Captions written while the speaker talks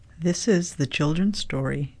This is the children's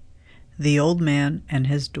story, The Old Man and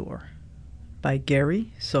His Door, by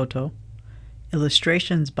Gary Soto,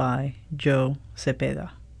 illustrations by Joe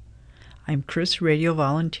Cepeda. I'm Chris Radio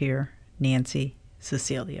Volunteer Nancy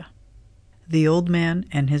Cecilia. The Old Man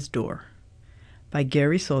and His Door, by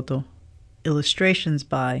Gary Soto, illustrations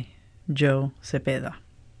by Joe Cepeda.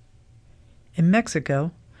 In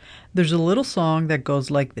Mexico, there's a little song that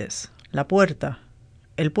goes like this: La puerta,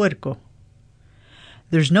 el puerco.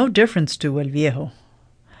 There's no difference to el viejo.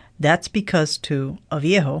 That's because to a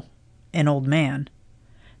viejo, an old man,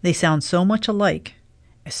 they sound so much alike,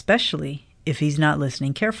 especially if he's not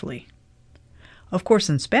listening carefully. Of course,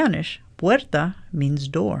 in Spanish, puerta means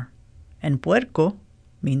door, and puerco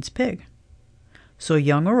means pig. So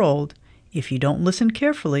young or old, if you don't listen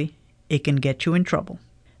carefully, it can get you in trouble.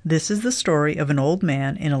 This is the story of an old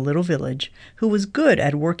man in a little village who was good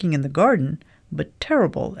at working in the garden, but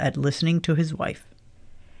terrible at listening to his wife.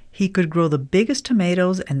 He could grow the biggest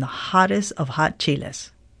tomatoes and the hottest of hot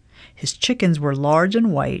chiles. His chickens were large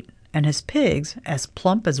and white, and his pigs as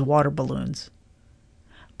plump as water balloons.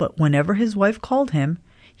 But whenever his wife called him,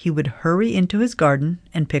 he would hurry into his garden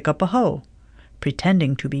and pick up a hoe,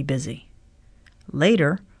 pretending to be busy.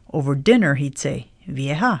 Later, over dinner, he'd say,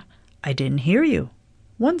 "Vieja, I didn't hear you."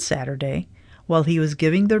 One Saturday, while he was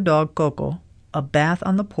giving their dog Coco a bath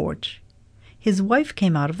on the porch, his wife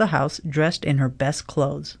came out of the house dressed in her best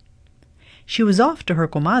clothes. She was off to her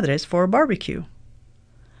comadre's for a barbecue.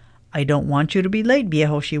 "I don't want you to be late,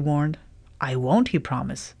 viejo," she warned. "I won't," he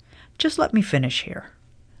promised. "Just let me finish here."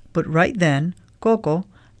 But right then, Coco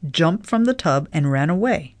jumped from the tub and ran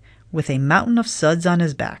away, with a mountain of suds on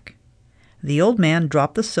his back. The old man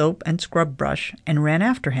dropped the soap and scrub brush and ran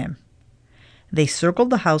after him. They circled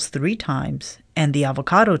the house 3 times and the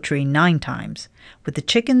avocado tree 9 times, with the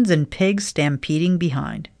chickens and pigs stampeding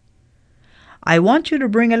behind. "I want you to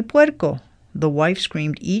bring el puerco," the wife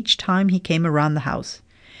screamed each time he came around the house.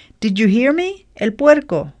 "Did you hear me? El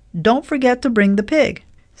puerco. Don't forget to bring the pig."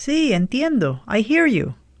 "Sí, entiendo. I hear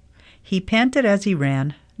you." He panted as he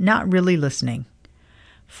ran, not really listening.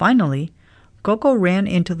 Finally, Coco ran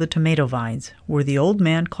into the tomato vines, where the old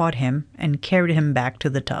man caught him and carried him back to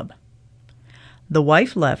the tub. The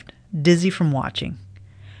wife left, dizzy from watching.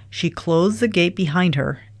 She closed the gate behind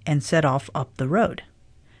her and set off up the road.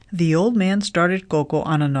 The old man started Coco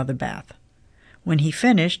on another bath. When he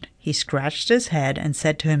finished, he scratched his head and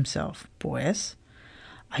said to himself, "Pues,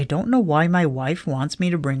 I don't know why my wife wants me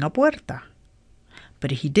to bring a puerta."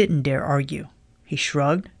 But he didn't dare argue. He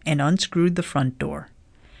shrugged and unscrewed the front door.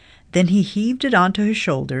 Then he heaved it onto his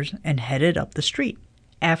shoulders and headed up the street.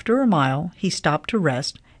 After a mile, he stopped to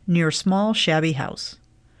rest near a small, shabby house.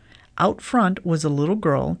 Out front was a little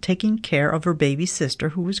girl taking care of her baby sister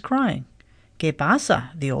who was crying. "¿Qué pasa?"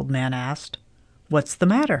 the old man asked. "What's the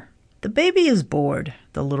matter?" "The baby is bored,"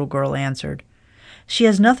 the little girl answered. "She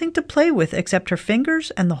has nothing to play with except her fingers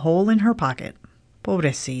and the hole in her pocket."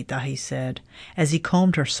 "Pobrecita," he said, as he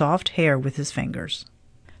combed her soft hair with his fingers.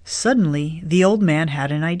 Suddenly, the old man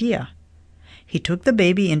had an idea. He took the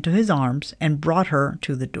baby into his arms and brought her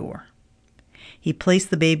to the door. He placed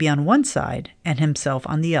the baby on one side and himself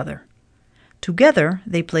on the other. Together,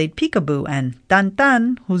 they played peekaboo and "Tan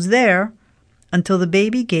Tan, who's there?" until the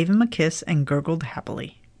baby gave him a kiss and gurgled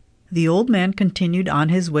happily. The old man continued on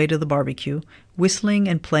his way to the barbecue, whistling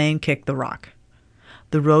and playing Kick the Rock.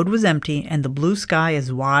 The road was empty and the blue sky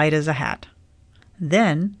as wide as a hat.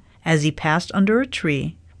 Then, as he passed under a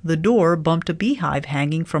tree, the door bumped a beehive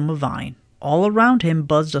hanging from a vine. All around him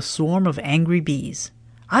buzzed a swarm of angry bees.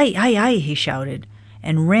 "Ay, ay, ay," he shouted,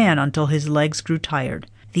 and ran until his legs grew tired.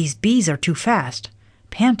 "These bees are too fast."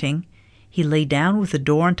 Panting, he lay down with the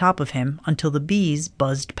door on top of him until the bees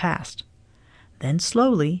buzzed past. Then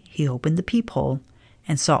slowly he opened the peephole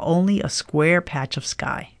and saw only a square patch of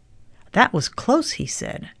sky. "That was close," he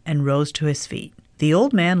said, and rose to his feet. The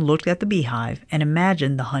old man looked at the beehive and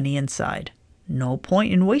imagined the honey inside. No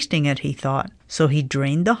point in wasting it, he thought, so he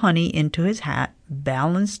drained the honey into his hat,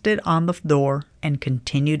 balanced it on the door, and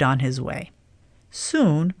continued on his way.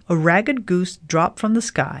 Soon a ragged goose dropped from the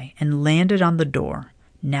sky and landed on the door,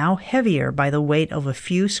 now heavier by the weight of a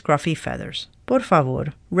few scruffy feathers. "Por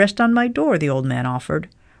favor, rest on my door," the old man offered.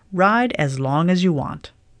 "Ride as long as you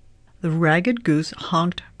want." The ragged goose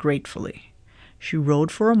honked gratefully. She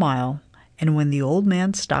rode for a mile, and when the old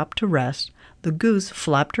man stopped to rest, the goose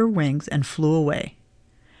flapped her wings and flew away.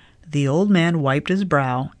 The old man wiped his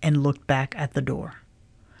brow and looked back at the door.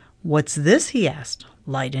 "What's this?" he asked,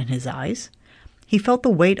 light in his eyes. He felt the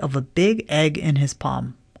weight of a big egg in his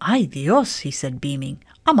palm. "Ay Dios," he said, beaming.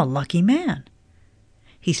 "I'm a lucky man."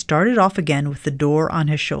 He started off again with the door on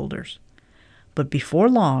his shoulders. But before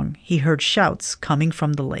long, he heard shouts coming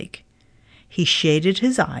from the lake. He shaded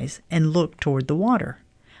his eyes and looked toward the water.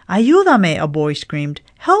 "Ayúdame!" a boy screamed.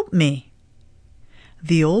 "Help me!"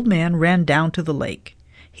 The old man ran down to the lake.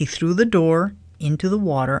 He threw the door into the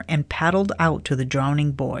water and paddled out to the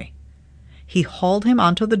drowning boy. He hauled him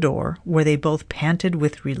onto the door, where they both panted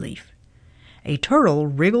with relief. A turtle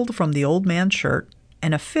wriggled from the old man's shirt,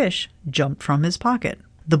 and a fish jumped from his pocket.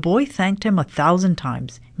 The boy thanked him 1,000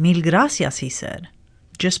 times. "Mil gracias," he said.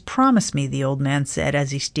 "Just promise me," the old man said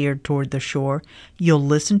as he steered toward the shore, "you'll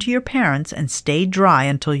listen to your parents and stay dry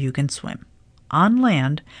until you can swim." On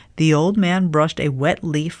land, the old man brushed a wet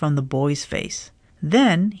leaf from the boy's face.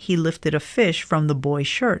 Then he lifted a fish from the boy's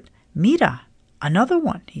shirt. "Mira, another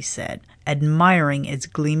one," he said, admiring its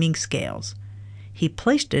gleaming scales. He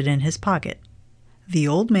placed it in his pocket. The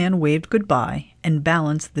old man waved goodbye and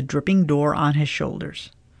balanced the dripping door on his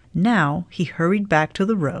shoulders. Now he hurried back to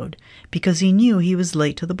the road because he knew he was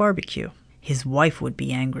late to the barbecue. His wife would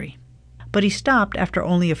be angry. But he stopped after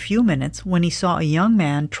only a few minutes when he saw a young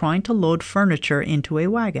man trying to load furniture into a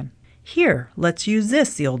wagon. "Here, let's use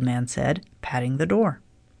this," the old man said, patting the door.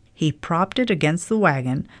 He propped it against the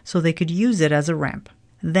wagon so they could use it as a ramp.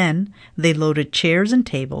 Then they loaded chairs and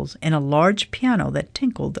tables and a large piano that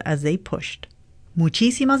tinkled as they pushed.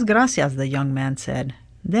 "Muchísimas gracias," the young man said.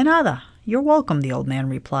 "De nada. You're welcome," the old man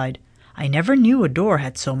replied. "I never knew a door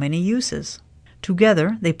had so many uses."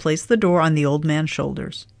 Together they placed the door on the old man's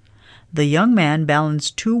shoulders. The young man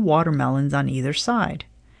balanced 2 watermelons on either side.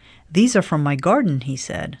 "These are from my garden," he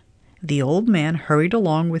said. The old man hurried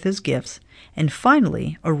along with his gifts and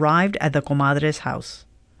finally arrived at the comadre's house.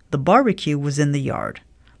 The barbecue was in the yard.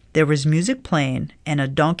 There was music playing and a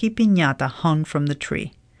donkey piñata hung from the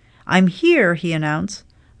tree. "I'm here," he announced.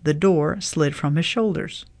 The door slid from his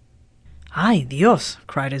shoulders. "Ay, Dios!"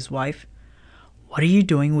 cried his wife. "What are you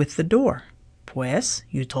doing with the door?" "Pues,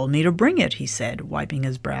 you told me to bring it," he said, wiping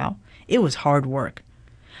his brow. "It was hard work."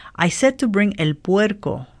 "I said to bring el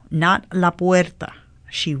puerco, not la puerta."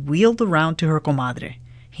 She wheeled around to her comadre.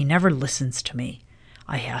 "He never listens to me.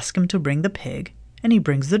 I ask him to bring the pig, and he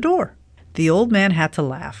brings the door." The old man had to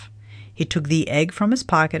laugh. He took the egg from his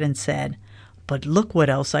pocket and said, "But look what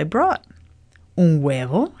else I brought." "Un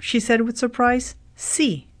huevo?" she said with surprise.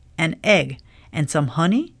 "Sí, an egg, and some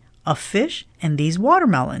honey, a fish, and these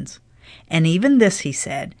watermelons. And even this," he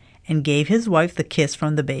said, and gave his wife the kiss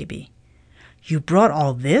from the baby. "You brought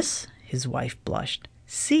all this?" His wife blushed.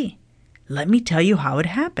 "Sí. Let me tell you how it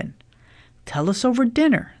happened." "Tell us over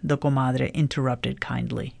dinner," the comadre interrupted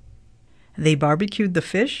kindly. They barbecued the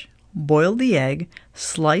fish, boiled the egg,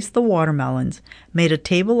 sliced the watermelons, made a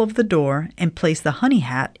table of the door, and placed the honey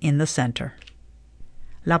hat in the center.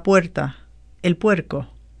 La puerta, el puerco.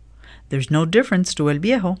 There's no difference to el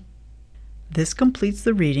viejo. This completes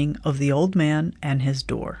the reading of The Old Man and His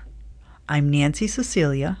Door. I'm Nancy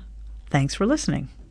Cecilia. Thanks for listening.